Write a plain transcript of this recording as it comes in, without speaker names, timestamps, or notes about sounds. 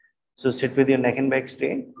So sit with your neck and back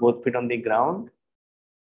straight, both feet on the ground.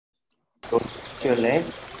 Cross your legs,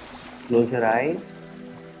 close your eyes,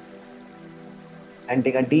 and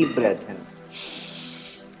take a deep breath in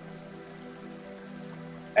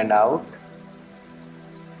and out.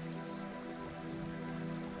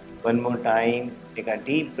 One more time, take a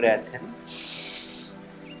deep breath in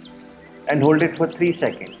and hold it for 3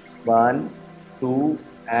 seconds. 1, 2,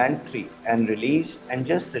 and 3. And release and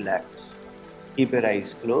just relax. Keep your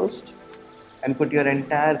eyes closed and put your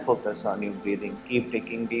entire focus on your breathing. Keep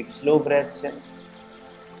taking deep, slow breaths in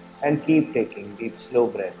and keep taking deep, slow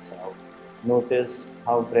breaths out. Notice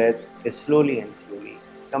how breath is slowly and slowly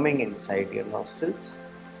coming inside your nostrils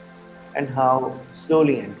and how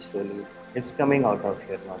slowly and slowly it's coming out of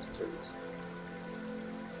your nostrils.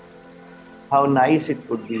 How nice it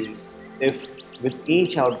would be if with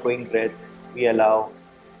each outgoing breath we allow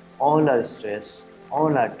all our stress,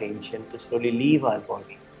 all our tension to slowly leave our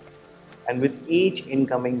body. And with each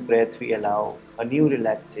incoming breath we allow a new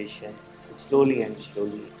relaxation to slowly and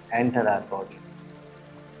slowly enter our body.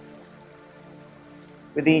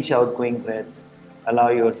 With each outgoing breath, allow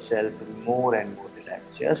yourself to be more and more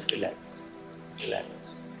relaxed. Just relax,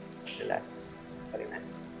 relax, relax. Very nice.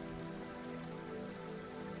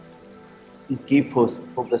 Keep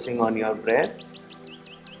focusing on your breath.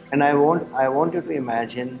 And I want you to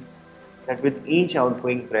imagine that with each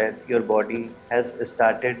outgoing breath, your body has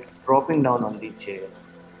started dropping down on the chair.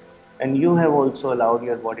 And you have also allowed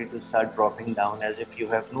your body to start dropping down as if you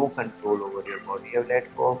have no control over your body. You have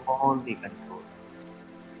let go of all the control.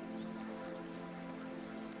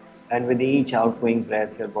 And with each outgoing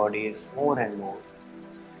breath, your body is more and more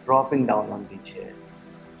dropping down on the chair.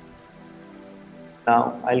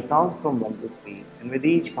 Now, I'll count from 1 to 3, and with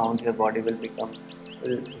each count, your body will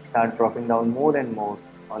start dropping down more and more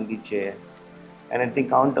on the chair. And at the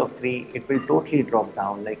count of 3, it will totally drop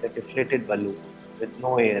down like a deflated balloon with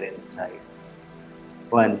no air inside.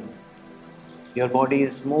 1. Your body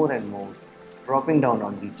is more and more dropping down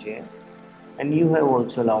on the chair. And you have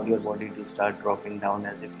also allowed your body to start dropping down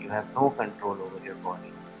as if you have no control over your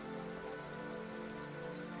body.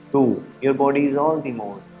 2. Your body is all the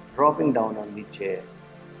more dropping down on the chair.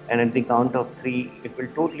 And at the count of 3, it will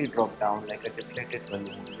totally drop down like a deflated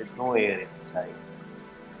balloon with no air inside.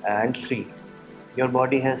 And 3. Your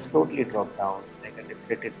body has totally dropped down like a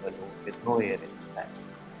deflated balloon with no air inside.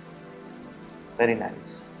 Very nice.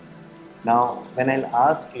 Now, when I'll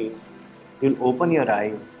ask you, you'll open your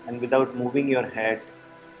eyes and without moving your head,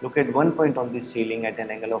 look at one point on the ceiling at an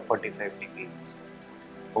angle of 45 degrees.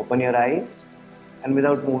 Open your eyes and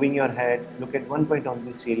without moving your head, look at one point on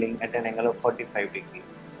the ceiling at an angle of 45 degrees.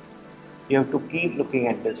 You have to keep looking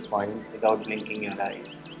at this point without blinking your eyes.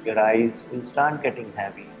 Your eyes will start getting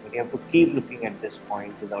heavy, but you have to keep looking at this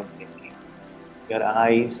point without blinking. Your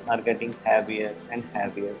eyes are getting heavier and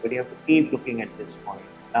heavier, but you have to keep looking at this point.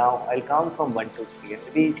 Now, I'll count from 1 to 3, and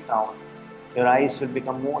with each count, your eyes will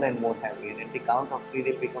become more and more heavy, and at the count of 3,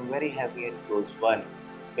 they'll become very heavy and close. 1.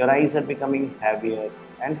 Your eyes are becoming heavier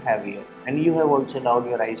and heavier, and you have also allowed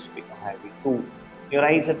your eyes to become heavy. 2. Your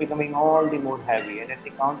eyes are becoming all the more heavy, and at the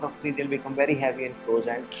count of 3, they'll become very heavy and close.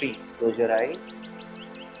 And 3. Close your eyes.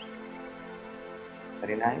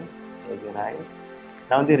 Very nice. Close your eyes.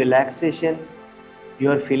 Now the relaxation you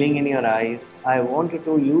are feeling in your eyes, I want you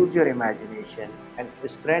to use your imagination and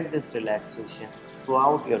spread this relaxation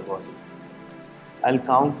throughout your body. I'll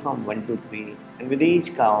count from 1 to 3, and with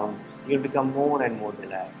each count, you'll become more and more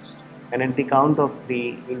relaxed. And at the count of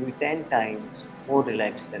 3, you'll be 10 times more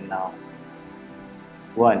relaxed than now.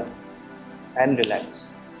 1. And relax.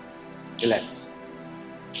 Relax.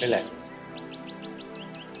 Relax.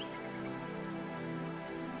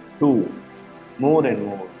 2. More and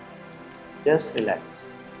more. Just relax.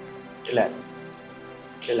 Relax.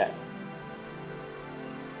 Relax.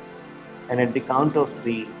 And at the count of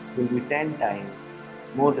 3, you'll be 10 times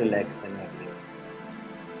more relaxed than earlier.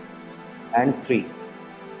 And 3.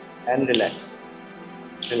 And relax.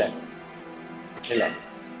 Relax. Relax.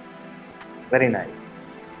 Very nice.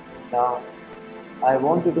 Now, I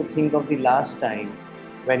want you to think of the last time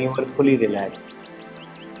when you were fully relaxed.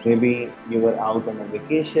 Maybe you were out on a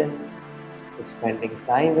vacation, spending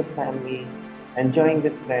time with family, enjoying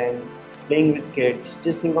with friends, playing with kids.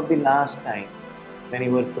 Just think of the last time when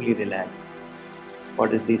you were fully relaxed.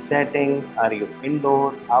 What is the setting? Are you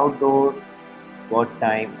indoor, outdoor? What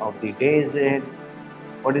time of the day is it?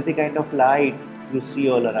 What is the kind of light you see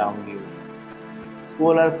all around you? Who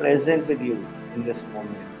all are present with you in this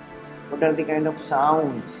moment? What are the kind of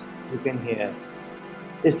sounds you can hear?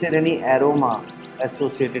 Is there any aroma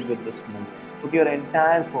associated with this moment? Put your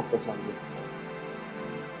entire focus on this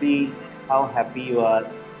moment. See how happy you are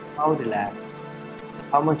how relaxed,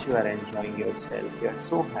 how much you are enjoying yourself. You are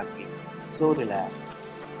so happy, so relaxed,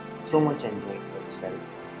 so much enjoying yourself.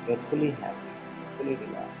 You are fully happy, fully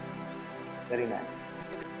relaxed. Very nice.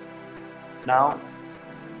 Now,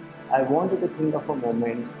 I want you to think of a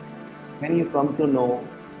moment when you come to know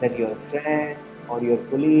that your friend or your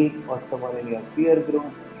colleague or someone in your peer group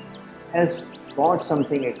has bought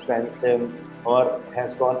something expensive or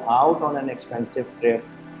has gone out on an expensive trip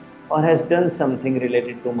or has done something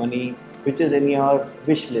related to money which is in your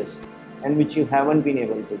wish list and which you haven't been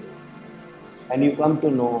able to do. And you come to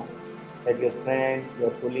know that your friend,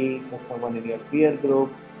 your colleague, or someone in your peer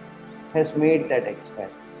group has made that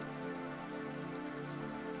expense.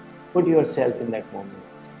 Put yourself in that moment.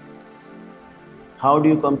 How do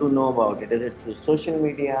you come to know about it? Is it through social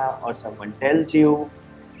media or someone tells you?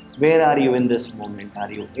 Where are you in this moment?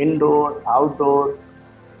 Are you indoor, outdoor?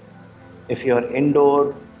 If you're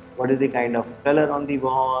indoor, what is the kind of color on the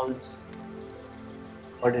walls?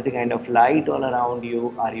 What is the kind of light all around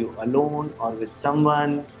you? Are you alone or with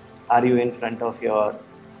someone? Are you in front of your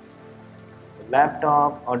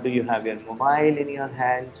laptop or do you have your mobile in your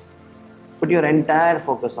hands? Put your entire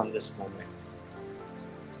focus on this moment.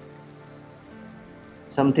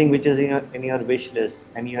 Something which is in your wish list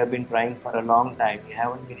and you have been trying for a long time, you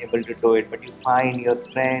haven't been able to do it, but you find your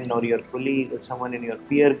friend or your colleague or someone in your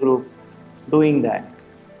peer group doing that.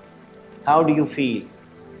 How do you feel?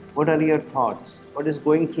 What are your thoughts? What is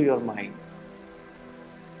going through your mind?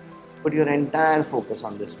 Put your entire focus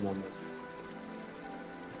on this moment.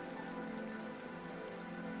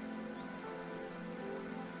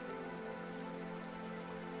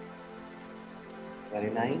 Very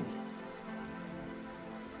nice.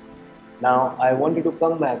 Now I want you to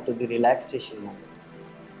come back to the relaxation moment.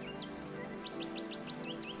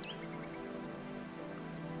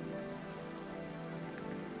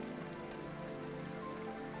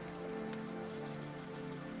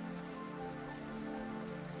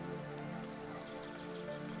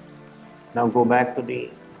 Now go back to the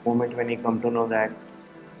moment when you come to know that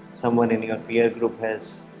someone in your peer group has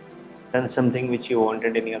done something which you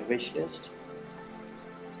wanted in your wish list.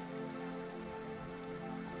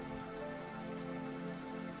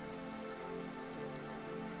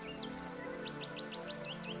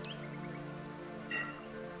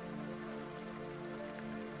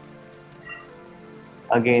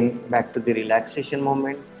 Again, back to the relaxation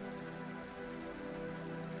moment.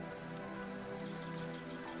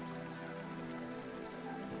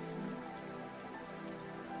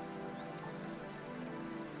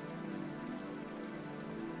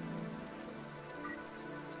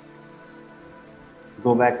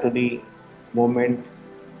 Go back to the moment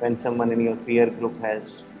when someone in your peer group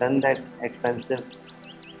has done that expensive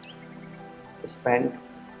spend.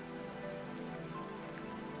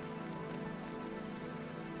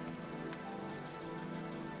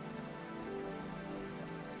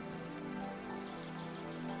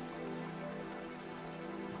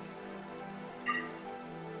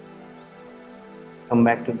 Come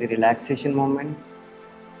back to the relaxation moment.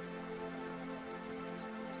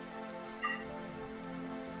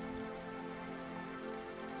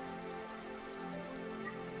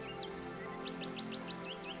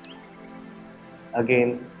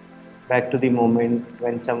 Again, back to the moment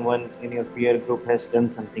when someone in your peer group has done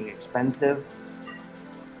something expensive.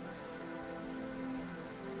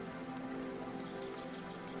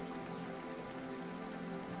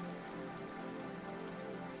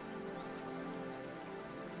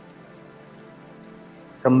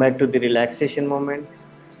 Come back to the relaxation moment.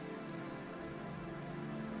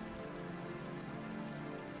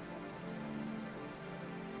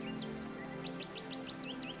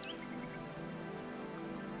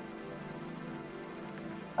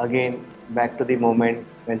 Again, back to the moment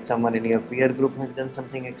when someone in your peer group has done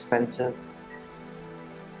something expensive.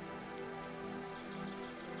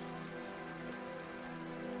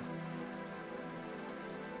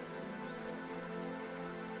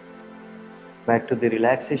 Back to the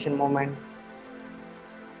relaxation moment.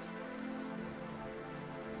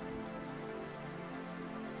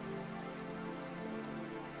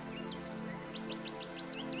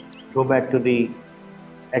 Go back to the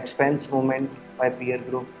expense moment by peer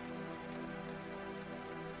group.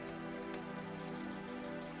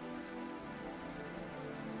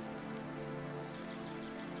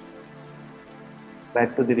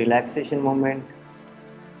 Back to the relaxation moment.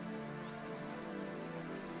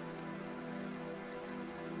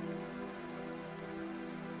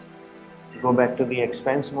 Go back to the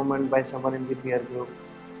expense moment by someone in the peer group.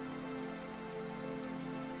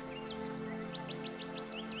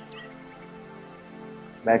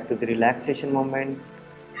 Back to the relaxation moment.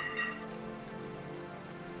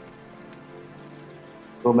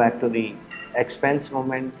 Go back to the expanse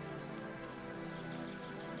moment.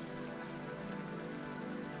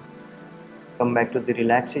 Come back to the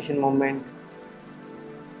relaxation moment.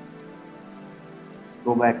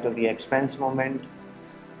 Go back to the expanse moment.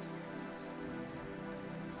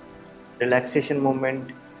 Relaxation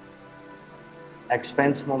moment.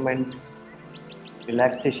 Expanse moment.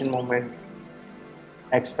 Relaxation moment.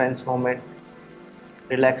 Expanse moment.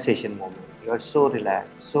 Relaxation moment. You are so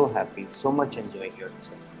relaxed, so happy, so much enjoying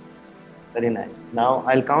yourself. Very nice. Now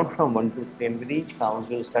I'll count from 1 to 3, and with each count,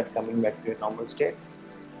 you'll start coming back to your normal state.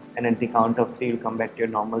 And at the count of 3, you'll come back to your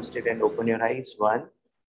normal state and open your eyes. 1,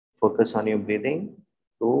 focus on your breathing.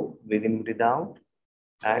 2, breathe in, breathe out.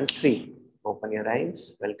 And 3, open your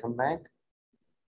eyes. Welcome back.